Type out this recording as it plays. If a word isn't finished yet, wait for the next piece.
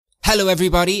Hello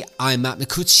everybody, I'm Matt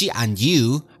Micucci and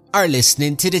you are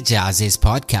listening to the JAZZIZ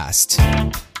podcast.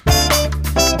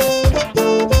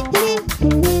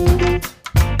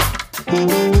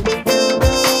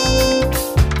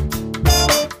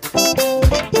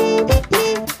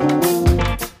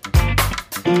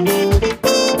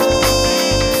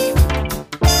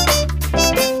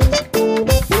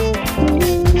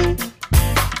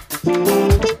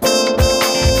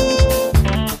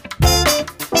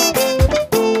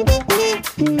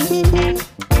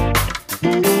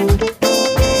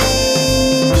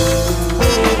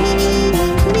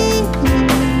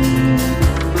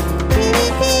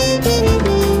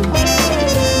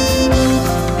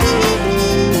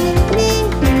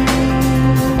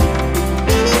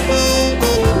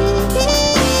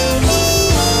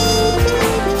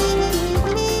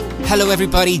 Hello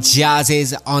everybody,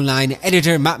 JAZZIZ online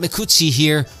editor Matt Micucci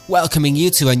here, welcoming you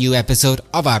to a new episode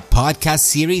of our podcast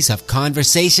series of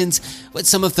conversations with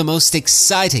some of the most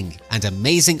exciting and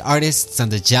amazing artists on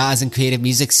the jazz and creative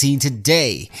music scene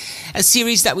today. A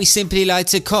series that we simply like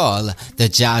to call the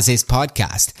JAZZIZ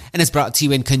podcast and is brought to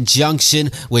you in conjunction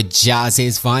with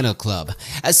JAZZIZ Vinyl Club,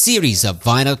 a series of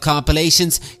vinyl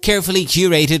compilations carefully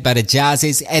curated by the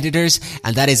JAZZIZ editors,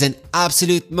 and that is an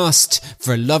absolute must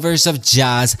for lovers of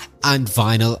jazz and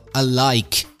vinyl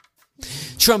alike.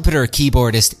 Trumpeter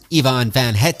keyboardist Iwan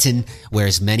VanHetten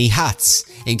wears many hats,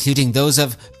 including those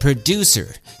of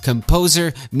producer,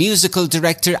 composer, musical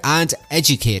director and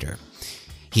educator.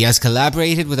 He has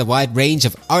collaborated with a wide range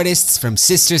of artists from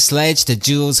Sister Sledge to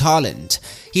Jools Holland.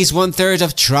 He's one third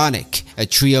of TRIONIQ, a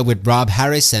trio with Rob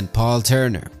Harris and Paul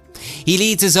Turner. He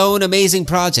leads his own amazing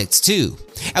projects too,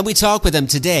 and we talk with him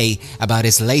today about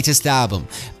his latest album,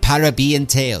 Parabbean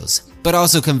Tales, but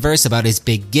also converse about his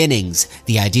beginnings,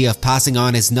 the idea of passing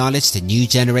on his knowledge to new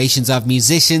generations of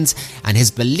musicians, and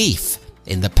his belief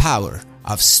in the power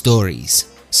of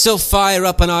stories. So fire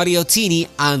up an audio teeny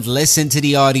and listen to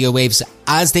the audio waves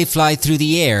as they fly through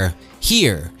the air.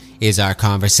 Here is our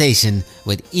conversation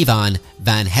with Iwan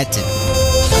VanHetten.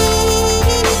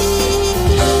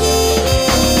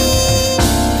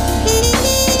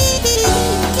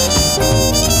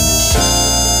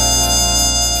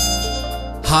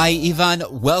 Hi Iwan,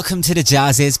 welcome to the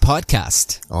JAZZIZ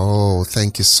podcast. Oh,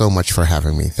 thank you so much for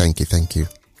having me. Thank you.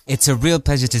 It's a real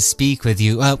pleasure to speak with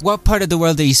you. What part of the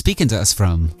world are you speaking to us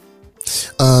from?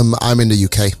 I'm in the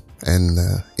UK and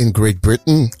in Great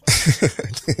Britain,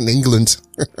 in England.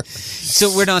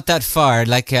 So we're not that far.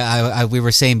 Like we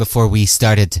were saying before we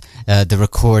started the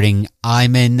recording,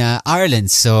 I'm in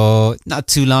Ireland, so not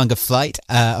too long a flight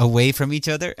away from each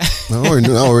other. No,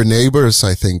 we're neighbours,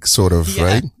 I think, sort of, yeah,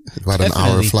 right? About definitely.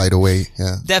 An hour flight away,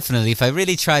 yeah. Definitely. If I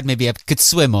really tried, maybe I could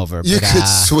swim over. You could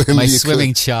swim. My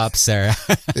swimming chops are...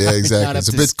 Yeah, exactly. It's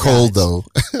a bit cold, though.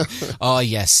 Oh,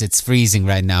 yes. It's freezing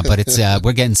right now, but it's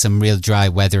we're getting some real dry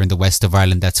weather in the west of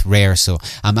Ireland. That's rare, so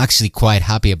I'm actually quite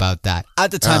happy about that.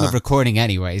 At the time of recording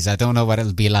anyways. I don't know what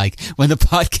it'll be like when the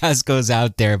podcast goes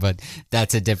out there, but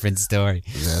that's a different story.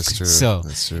 That's true. So,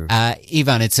 that's true.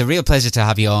 Iwan, it's a real pleasure to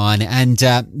have you on, and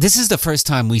this is the first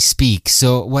time we speak.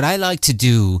 So what I like to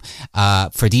do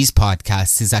for these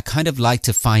podcasts is I kind of like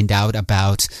to find out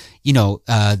about,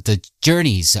 the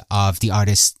journeys of the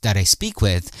artists that I speak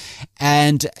with,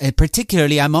 and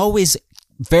particularly I'm always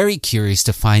very curious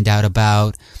to find out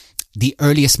about the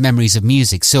earliest memories of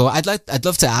music. So I'd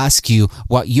love to ask you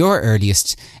what your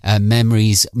earliest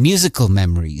musical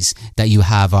memories that you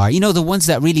have are, the ones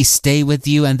that really stay with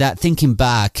you and that thinking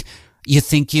back, you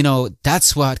think,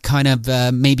 that's what kind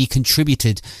of maybe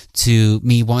contributed to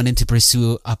me wanting to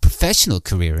pursue a professional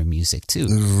career in music too.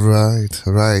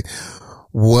 Right.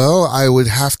 Well, I would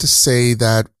have to say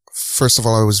that first of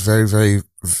all, I was very, very,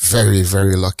 very,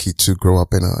 very lucky to grow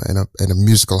up in a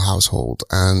musical household.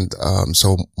 And,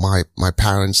 so my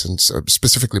parents and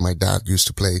specifically my dad used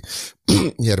to play.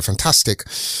 He had a fantastic,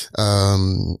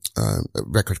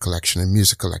 record collection and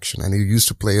music collection. And he used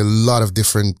to play a lot of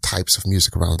different types of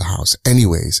music around the house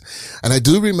anyways. And I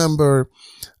do remember,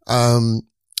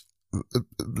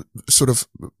 sort of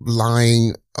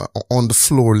lying on the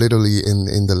floor, literally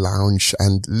in the lounge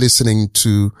and listening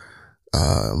to,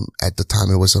 at the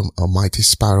time it was a Mighty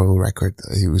Sparrow record.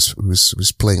 He was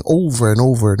playing over and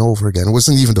over and over again. It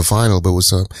wasn't even the vinyl, but it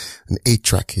was an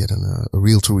 8-track. He had a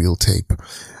reel-to-reel tape.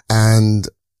 And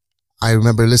I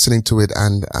remember listening to it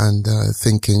and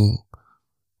thinking,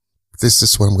 this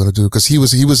is what I'm going to do. Cause he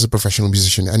was a professional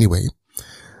musician anyway.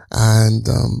 And,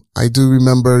 I do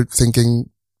remember thinking,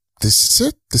 this is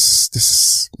it. This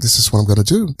is what I'm going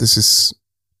to do. This is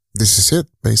it,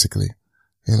 basically.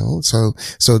 So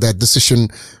that decision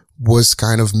was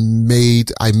kind of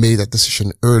I made that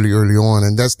decision early on.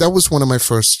 And that was one of my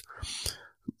first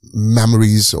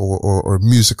memories or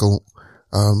musical,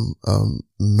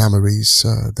 memories,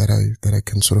 that I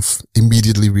can sort of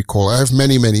immediately recall. I have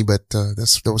many, but,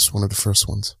 that was one of the first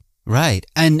ones. Right.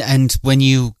 And when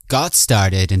you got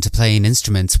started into playing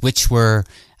instruments, which was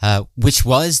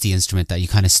the instrument that you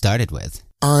kind of started with?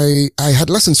 I had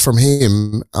lessons from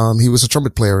him. He was a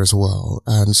trumpet player as well.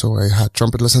 And so I had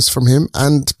trumpet lessons from him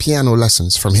and piano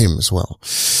lessons from him as well.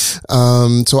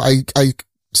 So I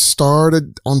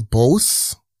started on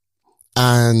both,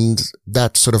 and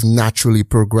that sort of naturally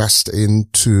progressed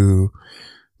into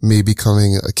me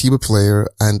becoming a keyboard player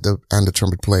and a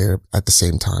trumpet player at the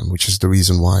same time, which is the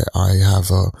reason why I have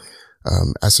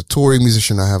as a touring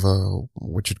musician, I have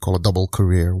what you'd call a double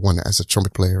career, one as a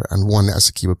trumpet player and one as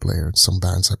a keyboard player. In some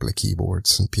bands I play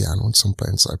keyboards and piano, and some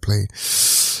bands I play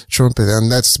trumpet.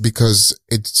 And that's because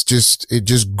it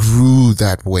just grew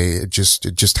that way. It just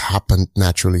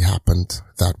naturally happened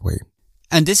that way.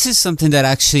 And this is something that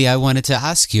actually I wanted to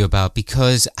ask you about,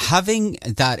 because having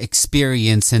that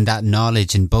experience and that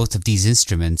knowledge in both of these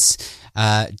instruments,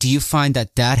 do you find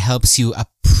that helps you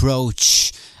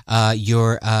approach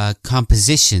your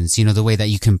compositions, the way that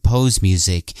you compose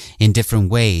music in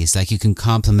different ways? Like you can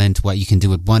complement what you can do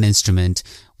with one instrument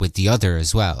with the other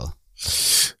as well.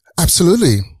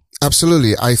 Absolutely.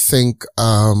 I think,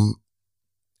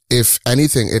 if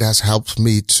anything, it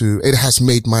has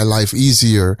made my life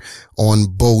easier on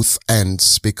both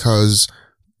ends, because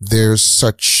there's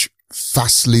such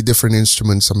vastly different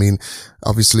instruments. I mean,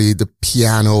 obviously the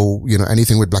piano,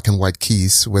 anything with black and white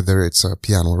keys, whether it's a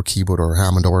piano or keyboard or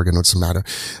Hammond organ, it doesn't matter.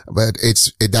 But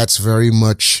that's very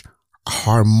much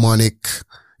harmonic,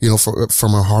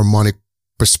 from a harmonic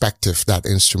perspective. That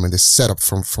instrument is set up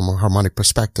from a harmonic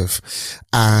perspective.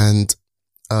 And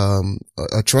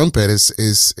a trumpet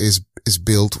is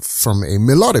built from a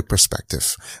melodic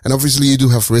perspective. And obviously you do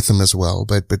have rhythm as well,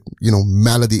 but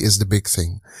melody is the big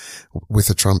thing with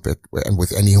a trumpet and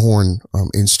with any horn,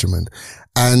 instrument.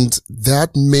 And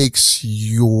that makes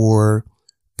your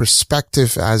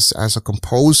perspective as a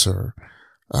composer,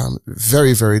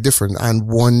 very, very different. And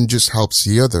one just helps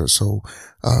the other. So,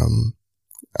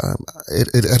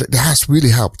 it has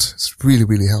really helped. It's really,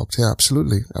 really helped. Yeah,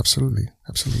 absolutely.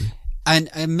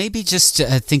 And maybe just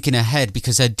thinking ahead,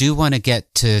 because I do want to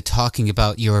get to talking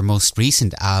about your most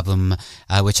recent album,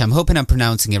 which I'm hoping I'm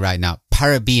pronouncing it right now,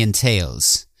 Parabbean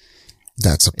Tales.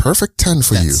 That's a perfect 10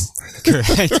 for you.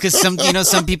 Correct, because some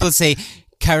people say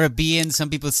Caribbean, some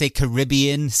people say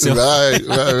Caribbean. So right.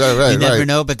 You never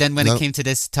know. But then when it came to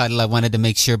this title, I wanted to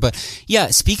make sure. But yeah,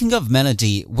 speaking of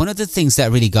melody, one of the things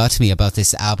that really got to me about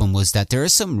this album was that there are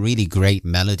some really great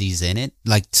melodies in it,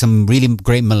 like some really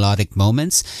great melodic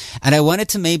moments. And I wanted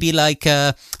to maybe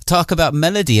talk about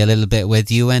melody a little bit with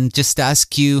you and just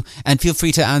ask you, and feel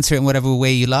free to answer it in whatever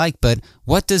way you like, but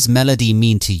what does melody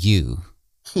mean to you?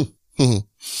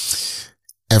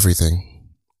 Everything.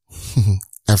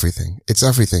 Everything. It's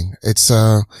everything. It's,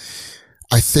 I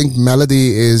think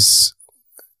melody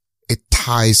it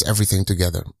ties everything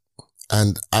together.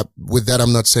 And with that,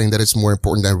 I'm not saying that it's more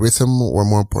important than rhythm or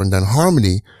more important than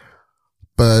harmony,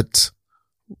 but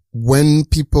when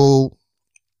people,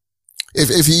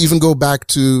 if you even go back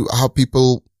to how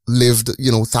people lived,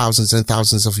 thousands and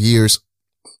thousands of years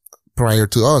prior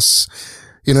to us,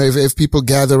 if people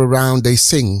gather around, they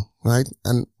sing. Right?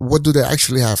 And what do they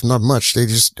actually have? Not much. They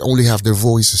just only have their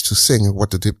voices to sing. And what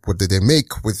do they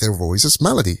make with their voices?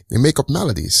 Melody. They make up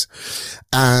melodies.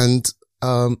 And,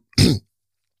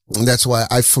 that's why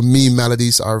for me,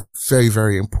 melodies are very,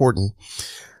 very important.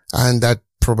 And that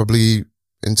probably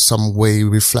in some way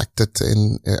reflects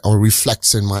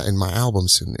in my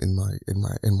albums, in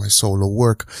my solo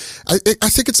work. I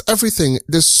think it's everything.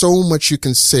 There's so much you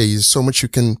can say. There's so much you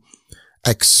can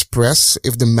express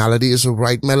if the melody is a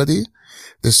right melody.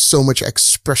 There's so much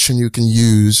expression you can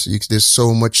use. There's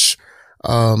so much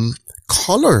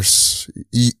colors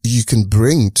you can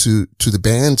bring to the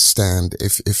bandstand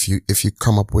if you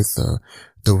come up with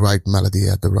the right melody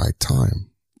at the right time.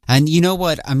 And you know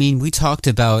what? I mean, we talked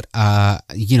about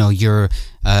your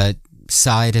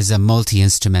side as a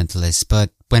multi-instrumentalist,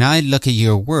 but when I look at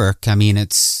your work, I mean,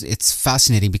 it's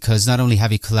fascinating, because not only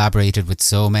have you collaborated with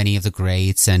so many of the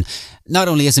greats, and not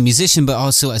only as a musician, but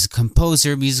also as a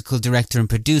composer, musical director and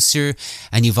producer,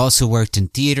 and you've also worked in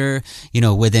theater,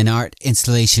 within art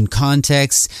installation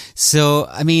context. So,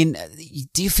 I mean,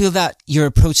 do you feel that your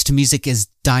approach to music is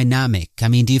dynamic? I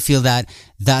mean, do you feel that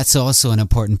that's also an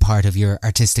important part of your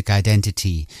artistic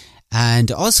identity?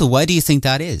 And also, why do you think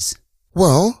that is?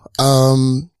 Well,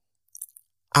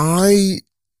 I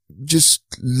just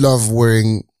love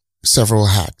wearing several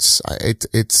hats.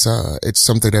 It's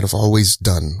something that I've always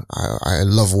done. I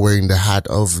love wearing the hat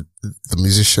of the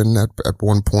musician at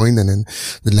one point, and then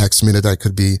the next minute I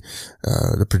could be,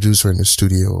 the producer in the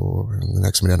studio, or the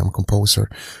next minute I'm a composer.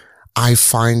 I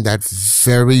find that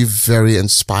very, very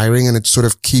inspiring, and it sort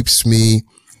of keeps me,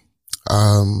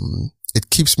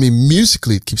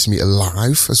 musically, it keeps me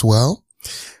alive as well.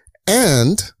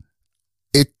 And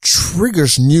it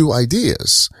triggers new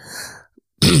ideas.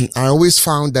 I always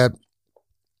found that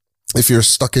if you're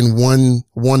stuck in one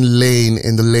lane,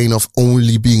 in the lane of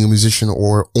only being a musician,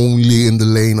 or only in the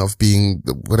lane of being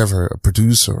whatever, a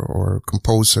producer or a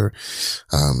composer,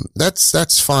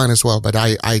 that's fine as well. But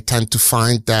I tend to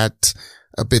find that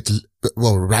a bit,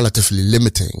 relatively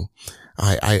limiting.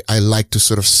 I like to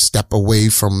sort of step away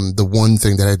from the one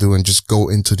thing that I do and just go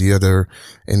into the other,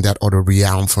 in that other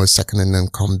realm for a second, and then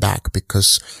come back,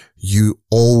 because you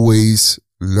always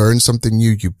learn something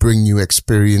new. You bring new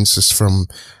experiences from,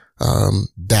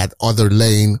 that other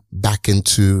lane back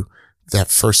into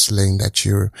that first lane that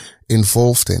you're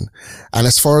involved in. And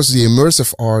as far as the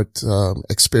immersive art,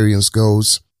 experience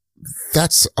goes,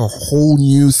 that's a whole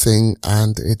new thing,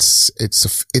 and it's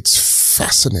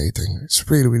fascinating. It's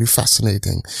really, really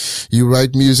fascinating. You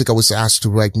write music. I was asked to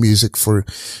write music for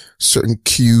certain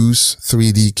cues,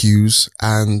 3D cues,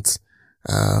 and,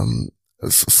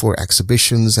 for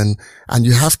exhibitions, and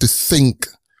you have to think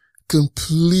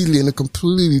completely in a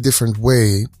completely different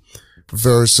way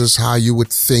versus how you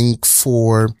would think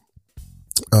for,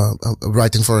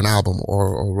 writing for an album,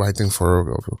 or writing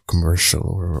for a commercial,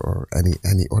 or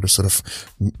any other sort of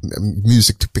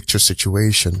music to picture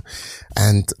situation.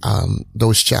 And,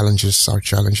 those challenges are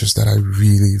challenges that I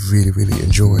really, really, really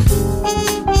enjoy.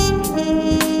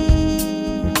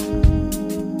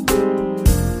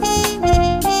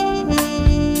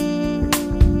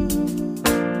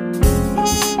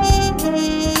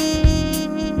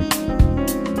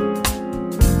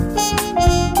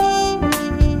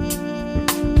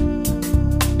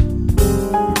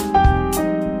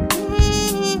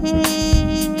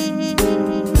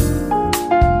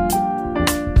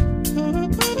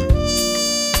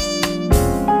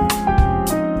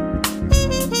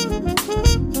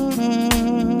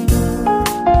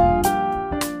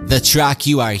 The track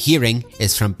you are hearing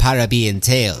is from Parabbean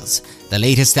Tales, the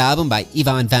latest album by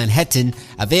Iwan VanHetten,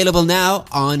 available now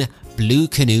on Blue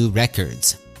Canoe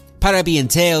Records. Parabbean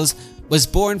Tales was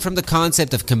born from the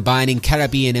concept of combining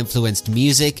Caribbean-influenced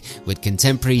music with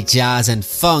contemporary jazz and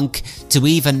funk to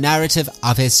weave a narrative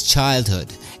of his childhood.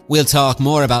 We'll talk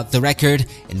more about the record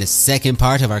in the second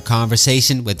part of our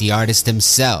conversation with the artist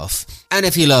himself. And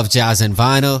if you love jazz and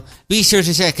vinyl, be sure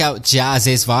to check out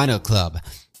JAZZIZ Vinyl Club,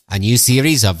 a new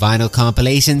series of vinyl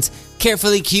compilations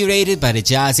carefully curated by the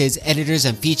JAZZIZ editors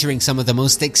and featuring some of the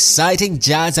most exciting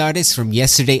jazz artists from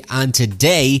yesterday and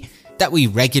today that we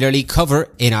regularly cover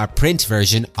in our print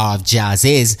version of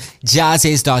JAZZIZ,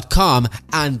 jazziz.com,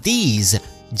 and these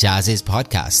JAZZIZ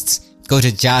podcasts. Go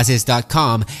to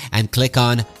jazziz.com and click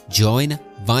on Join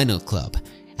Vinyl Club.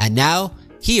 And now,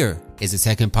 here is the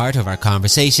second part of our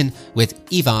conversation with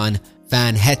Iwan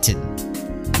VanHetten.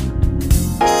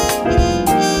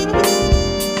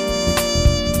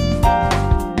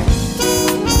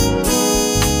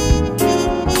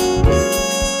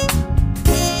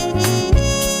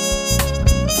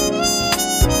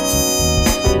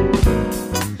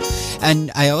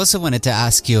 And I also wanted to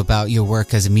ask you about your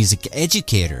work as a music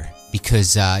educator,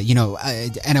 because,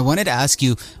 and I wanted to ask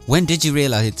you, when did you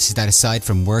realize that aside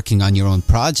from working on your own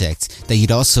projects, that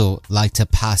you'd also like to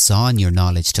pass on your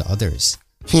knowledge to others?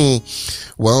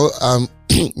 Well,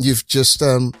 you've just,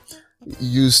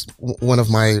 used one of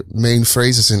my main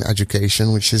phrases in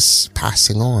education, which is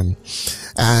passing on.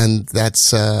 And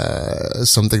that's,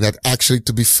 something that actually,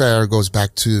 to be fair, goes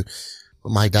back to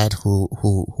my dad, who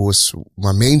was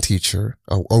my main teacher,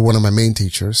 or one of my main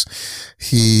teachers.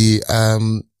 He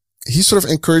sort of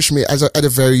encouraged me at a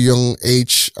very young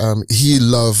age. He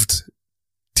loved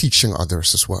teaching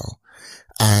others as well.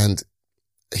 And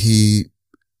he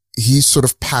sort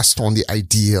of passed on the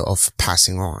idea of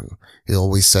passing on. He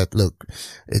always said, look,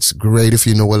 it's great if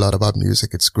you know a lot about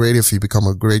music. It's great if you become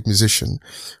a great musician,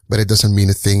 but it doesn't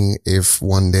mean a thing if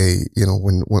one day,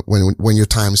 when your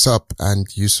time's up and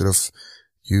you sort of,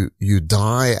 you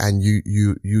die and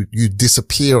you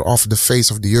disappear off the face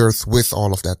of the earth with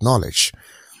all of that knowledge.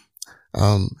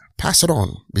 Pass it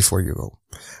on before you go.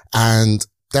 And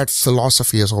that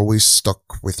philosophy has always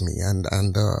stuck with me. And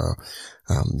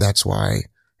that's why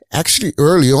actually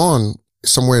early on,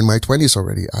 somewhere in my 20s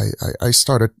already, I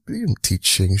started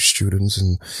teaching students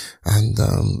and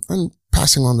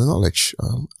passing on the knowledge.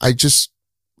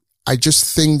 I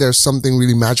just think there's something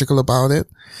really magical about it.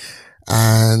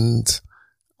 And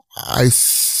I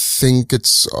think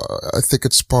it's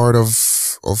part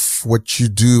of what you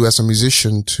do as a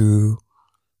musician to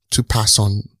pass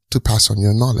on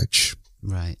your knowledge.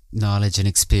 Right. Knowledge and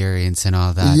experience and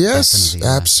all that. Yes,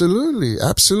 yeah.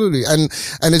 Absolutely. And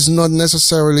it's not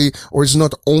necessarily, or it's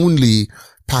not only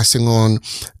passing on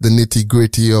the nitty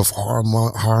gritty of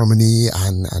harmony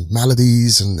and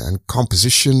melodies and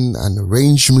composition and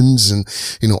arrangements and,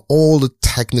 all the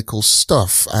technical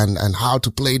stuff and how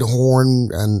to play the horn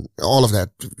and all of that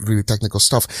really technical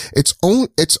stuff. It's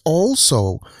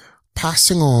also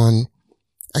passing on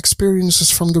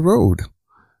experiences from the road,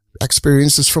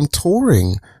 experiences from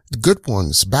touring, the good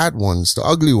ones, bad ones, the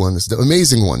ugly ones, the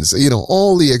amazing ones,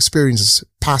 all the experiences,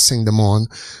 passing them on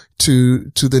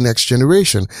to the next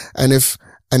generation. And if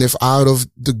out of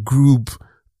the group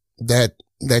that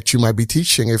you might be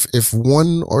teaching, if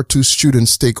one or two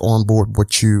students take on board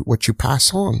what you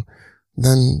pass on,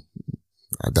 then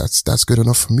that's good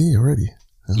enough for me already.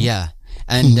 Yeah.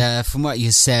 And from what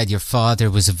you said, your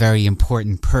father was a very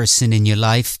important person in your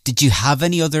life. Did you have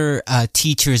any other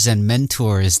teachers and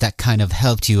mentors that kind of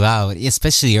helped you out,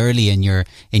 especially early in your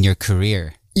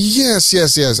career? Yes,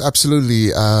 absolutely.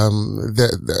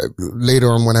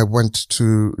 Later on when I went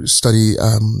to study,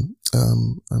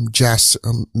 jazz,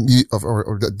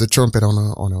 or the trumpet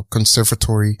on a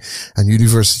conservatory and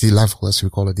university level, as we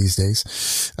call it these days,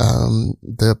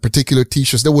 the particular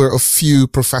teachers, there were a few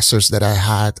professors that I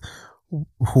had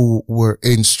who were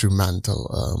instrumental,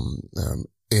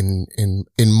 in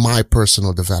my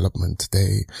personal development.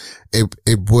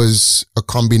 It was a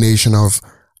combination of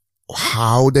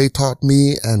how they taught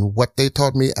me and what they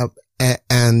taught me,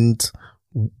 and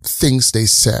things they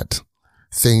said,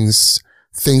 things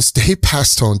they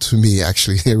passed on to me.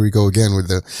 Actually, here we go again with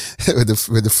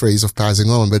the phrase of passing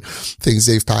on, but things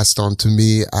they've passed on to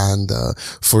me. And,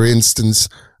 for instance,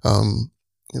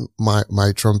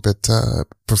 my trumpet,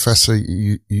 professor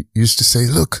used to say,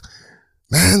 look,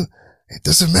 man, it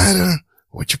doesn't matter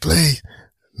what you play.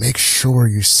 Make sure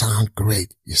you sound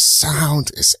great. Your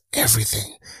sound is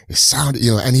everything. Your sound,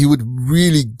 and he would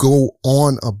really go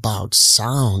on about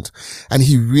sound, and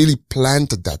he really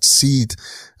planted that seed,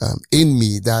 in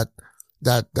me that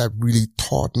really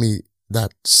taught me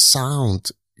that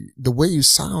sound, the way you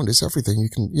sound is everything. You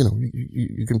can,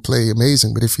 you can play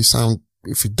amazing, but if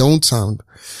you don't sound,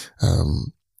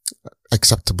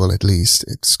 acceptable, at least,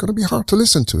 it's going to be hard to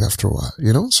listen to after a while,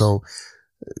 So,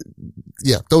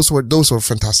 yeah, those were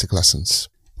fantastic lessons.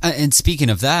 And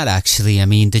speaking of that, actually,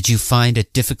 did you find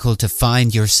it difficult to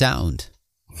find your sound?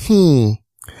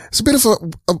 It's a bit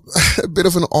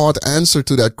of an odd answer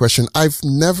to that question. I've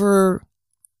never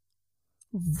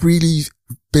really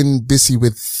been busy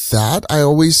with that. I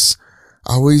always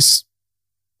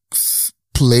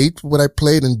played what I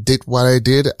played and did what I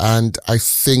did. And I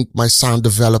think my sound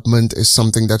development is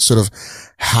something that sort of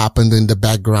happened in the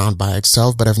background by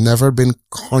itself, but I've never been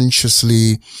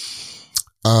consciously,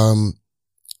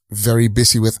 very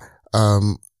busy with,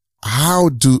 how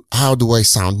do I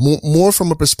sound? More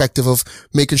from a perspective of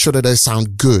making sure that I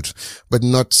sound good, but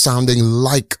not sounding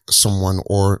like someone,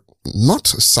 or not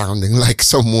sounding like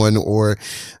someone, or,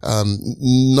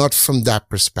 not from that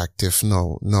perspective.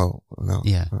 No.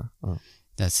 Yeah.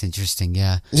 That's interesting.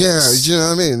 Yeah. Yeah. You know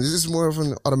what I mean? This is more of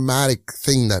an automatic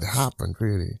thing that happened,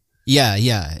 really. Yeah.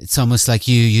 It's almost like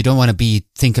you don't want to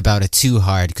think about it too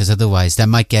hard, because otherwise that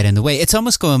might get in the way. It's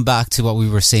almost going back to what we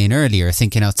were saying earlier,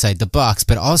 thinking outside the box,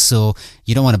 but also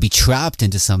you don't want to be trapped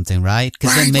into something, right?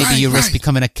 Because then maybe you risk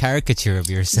becoming a caricature of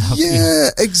yourself. Yeah,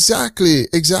 exactly.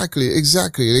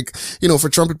 Like, for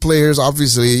trumpet players,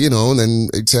 obviously, then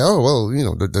they'd say, oh, well,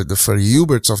 the Freddie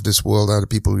Huberts of this world are the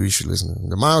people you should listen to.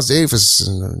 The Miles Davis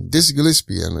and Dizzy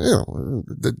Gillespie and,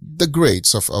 the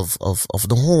greats of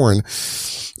the horn.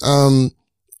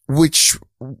 Which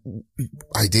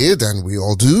I did, and we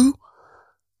all do,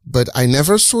 but I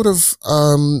never sort of,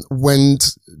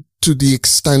 went to the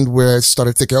extent where I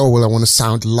started thinking, oh, well, I want to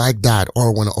sound like that, or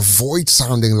I want to avoid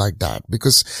sounding like that,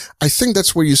 because I think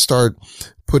that's where you start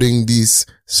putting these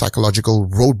psychological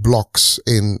roadblocks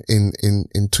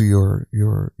into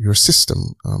your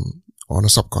system, on a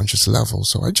subconscious level.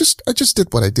 So I just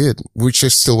did what I did, which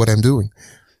is still what I'm doing.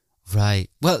 Right.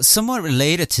 Well, somewhat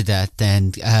related to that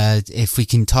then, if we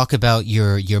can talk about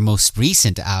your most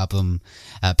recent album,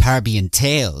 Parabbean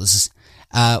Tales,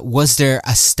 was there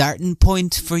a starting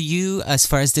point for you as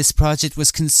far as this project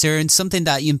was concerned? Something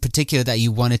that in particular that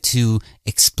you wanted to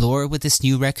explore with this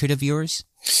new record of yours?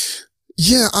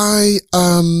 Yeah, I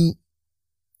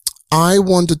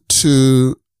wanted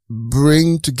to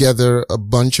bring together a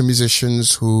bunch of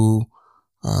musicians who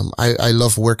I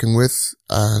love working with,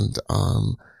 and,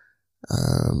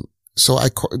 so I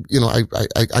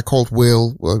called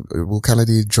Will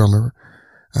Kennedy, drummer,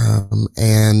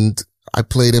 and I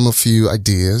played him a few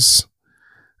ideas.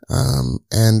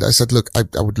 And I said, look, I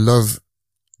would love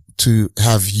to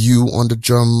have you in the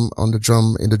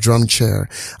drum chair.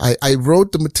 I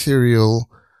wrote the material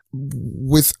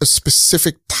with a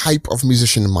specific type of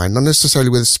musician in mind, not necessarily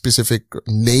with specific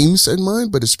names in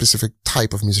mind, but a specific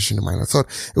type of musician in mind. I thought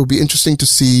it would be interesting to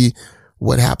see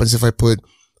what happens if I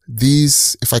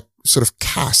sort of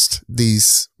cast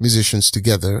these musicians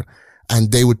together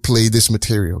and they would play this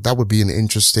material. That would be an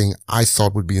interesting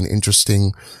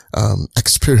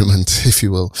experiment, if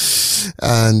you will.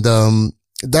 And,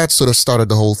 that sort of started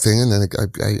the whole thing. And then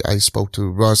I spoke to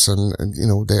Russ and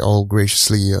they all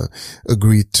graciously,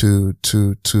 agreed to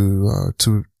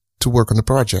work on the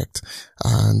project.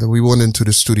 And we went into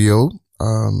the studio.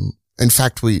 In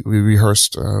fact, we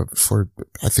rehearsed, for,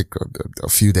 I think, a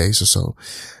few days or so.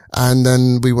 And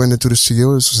then we went into the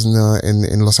studio. This was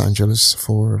in Los Angeles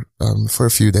for a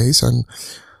few days, and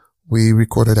we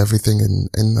recorded everything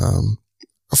in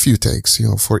a few takes,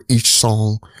 for each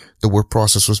song. The work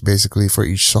process was basically for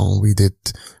each song we did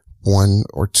 1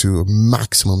 or 2,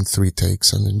 maximum 3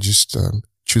 takes, and then just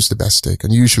choose the best take.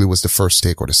 And usually it was the first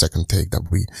take or the second take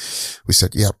that we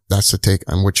said, yeah, that's the take.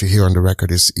 And what you hear on the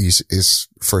record is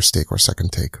first take or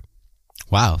second take.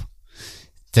 Wow.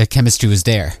 The chemistry was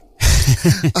there.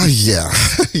 Yeah.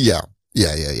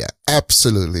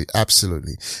 Absolutely.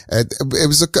 It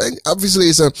was obviously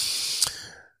it's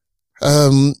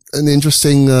an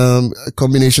interesting,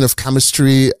 combination of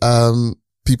chemistry.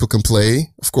 People can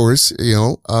play, of course,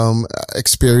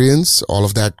 experience, all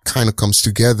of that kind of comes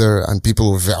together, and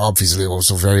people were obviously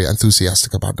also very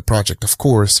enthusiastic about the project, of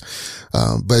course.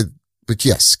 But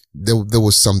yes, there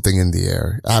was something in the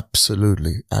air.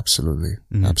 Absolutely.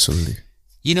 Mm-hmm. Absolutely.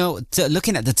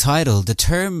 Looking at the title, the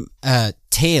term,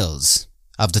 tales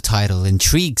of the title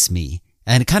intrigues me.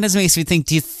 And it kind of makes me think,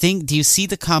 do you see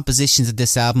the compositions of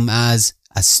this album as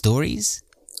stories?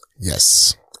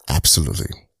 Yes,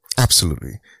 absolutely.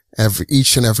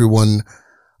 Each and every one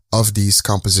of these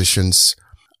compositions,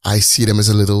 I see them as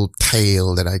a little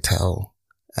tale that I tell.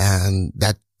 And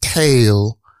that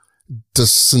tale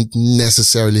doesn't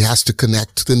necessarily has to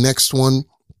connect to the next one,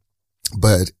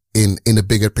 but in a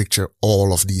bigger picture,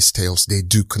 all of these tales, they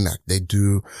do connect. They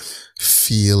do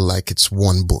feel like it's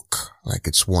one book, like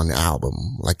it's one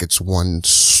album, like it's one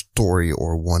story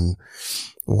or one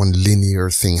linear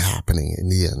thing happening in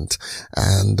the end.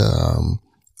 And,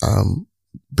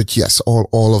 but yes,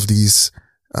 all of these,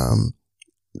 10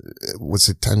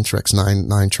 tracks,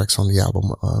 nine tracks on the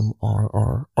album,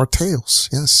 are tales.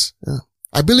 Yes. Yeah.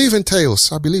 I believe in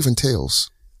tales. What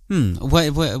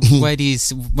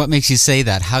makes you say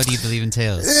that? How do you believe in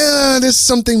tales? Yeah, there's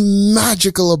something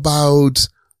magical about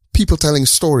people telling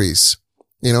stories.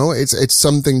 It's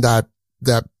something that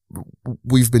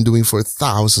we've been doing for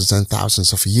thousands and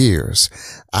thousands of years.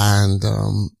 And,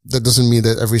 that doesn't mean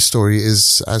that every story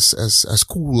is as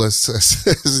cool as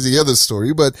the other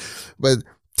story, but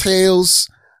tales,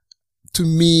 to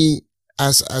me,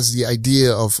 as the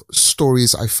idea of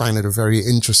stories, I find it a very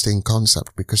interesting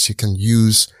concept, because you can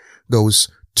use those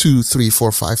 2, 3,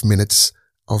 4, 5 minutes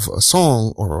of a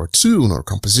song or a tune or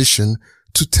composition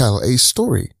to tell a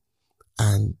story.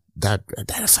 And that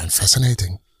I find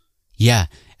fascinating. Yeah.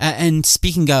 And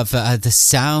speaking of the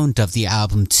sound of the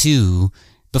album too,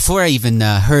 before I even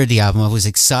heard the album, I was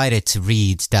excited to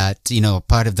read that,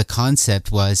 part of the concept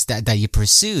was that you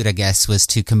pursued, I guess, was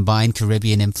to combine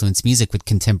Caribbean influenced music with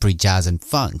contemporary jazz and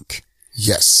funk.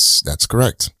 Yes, that's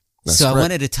correct. So I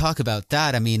wanted to talk about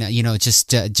that. I mean, just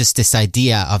this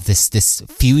idea of this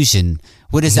fusion.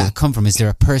 Where does that come from? Is there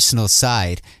a personal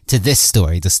side to this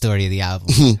story, the story of the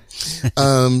album?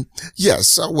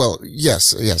 Yes. Well,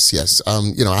 yes.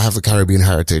 I have a Caribbean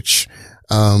heritage.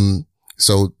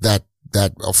 So that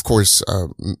of course,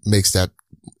 makes that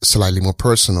slightly more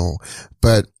personal.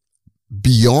 But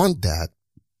beyond that,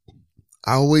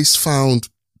 I always found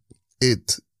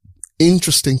it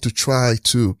interesting to try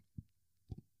to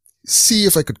see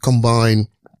if I could combine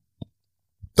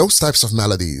those types of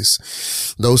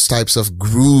melodies, those types of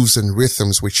grooves and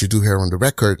rhythms, which you do hear on the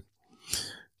record,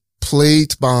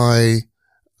 played by,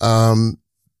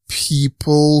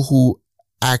 people who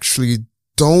actually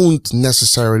don't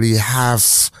necessarily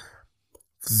have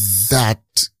that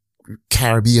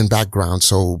Caribbean background.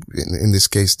 So in this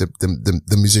case,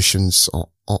 the musicians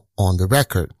on the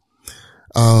record.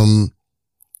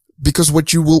 Because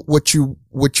what you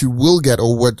will get,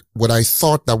 or what I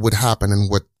thought that would happen and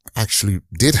what actually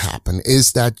did happen,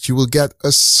 is that you will get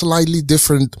a slightly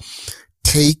different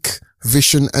take,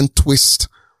 vision, and twist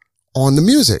on the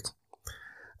music.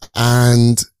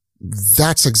 And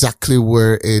that's exactly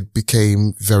where it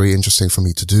became very interesting for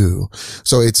me to do.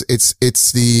 So it's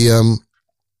the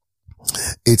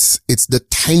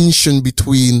tension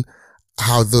between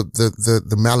how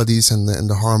the melodies and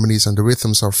the harmonies and the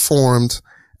rhythms are formed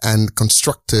and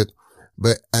constructed,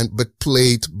 but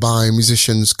played by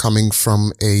musicians coming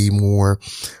from a more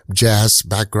jazz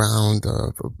background,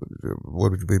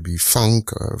 what would it be, funk,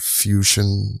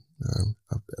 fusion,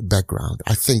 background.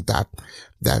 I think that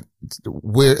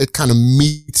where it kind of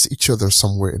meets each other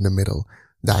somewhere in the middle,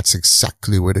 that's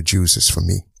exactly where the juice is for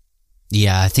me.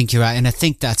 Yeah, I think you're right. And I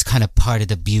think that's kind of part of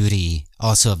the beauty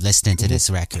also of listening to this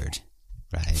record.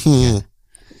 Right. Yeah.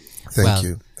 Thank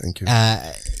you.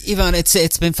 Iwan,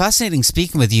 it's been fascinating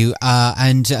speaking with you,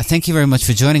 and thank you very much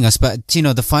for joining us. But,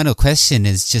 the final question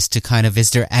is just to kind of, is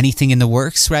there anything in the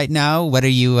works right now? What are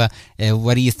you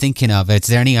thinking of? Is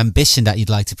there any ambition that you'd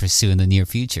like to pursue in the near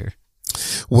future?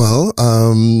 Well,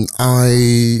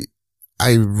 I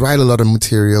write a lot of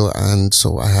material, and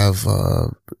so I have,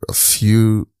 a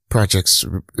few projects,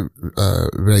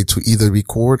 ready to either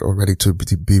record or ready to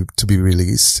be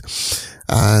released.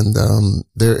 And,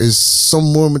 there is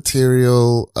some more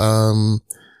material, from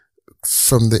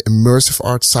the immersive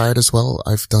art side as well.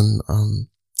 I've done,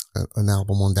 an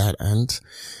album on that end.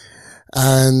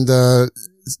 And,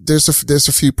 there's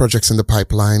a few projects in the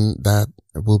pipeline that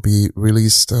will be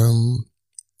released,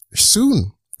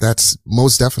 soon. That's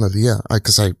most definitely, yeah.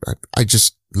 Cause I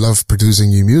just love producing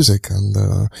new music and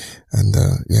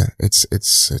yeah,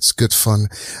 it's good fun.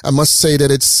 I must say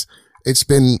that it's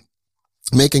been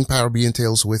making Parabbean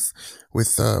Tales with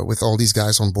all these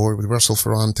guys on board, with Russell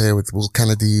Ferrante, with Will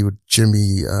Kennedy, with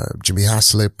Jimmy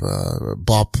Haslip,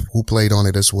 Bob, who played on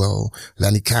it as well,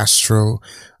 Lenny Castro.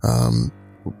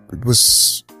 It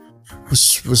was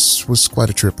quite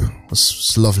a trip. It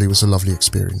was lovely. It was a lovely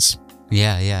experience.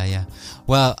 Yeah.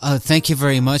 Well, thank you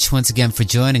very much once again for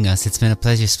joining us. It's been a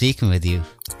pleasure speaking with you.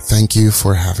 Thank you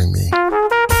for having me.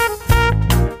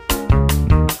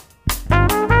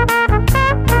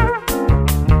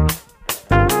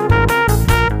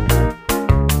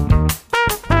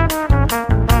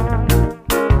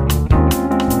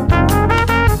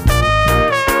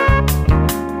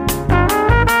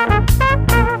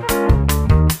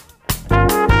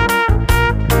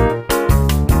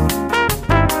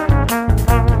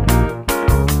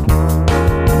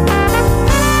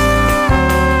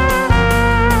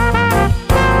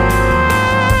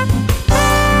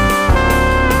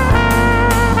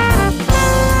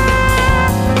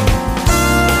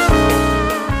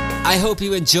 I hope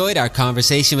you enjoyed our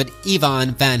conversation with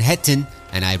Iwan VanHetten,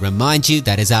 and I remind you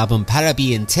that his album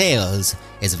Parabbean Tales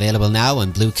is available now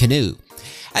on Blue Canoe.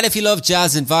 And if you love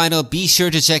jazz and vinyl, be sure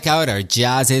to check out our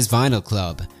JAZZIZ Vinyl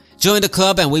Club. Join the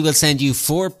club and we will send you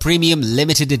 4 premium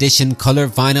limited edition colour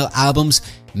vinyl albums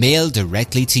mailed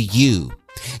directly to you.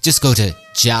 Just go to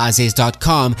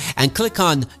jazziz.com and click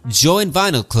on Join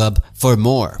Vinyl Club for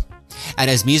more.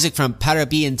 And as music from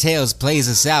Parabbean Tales plays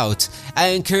us out, I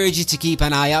encourage you to keep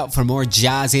an eye out for more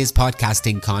JAZZIZ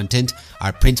podcasting content,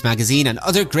 our print magazine and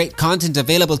other great content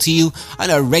available to you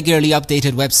on our regularly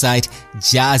updated website,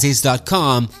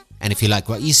 jazziz.com. And if you like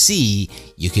what you see,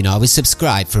 you can always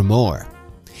subscribe for more.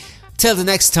 Till the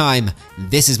next time,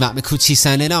 this is Matt Micucci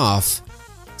signing off.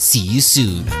 See you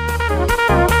soon.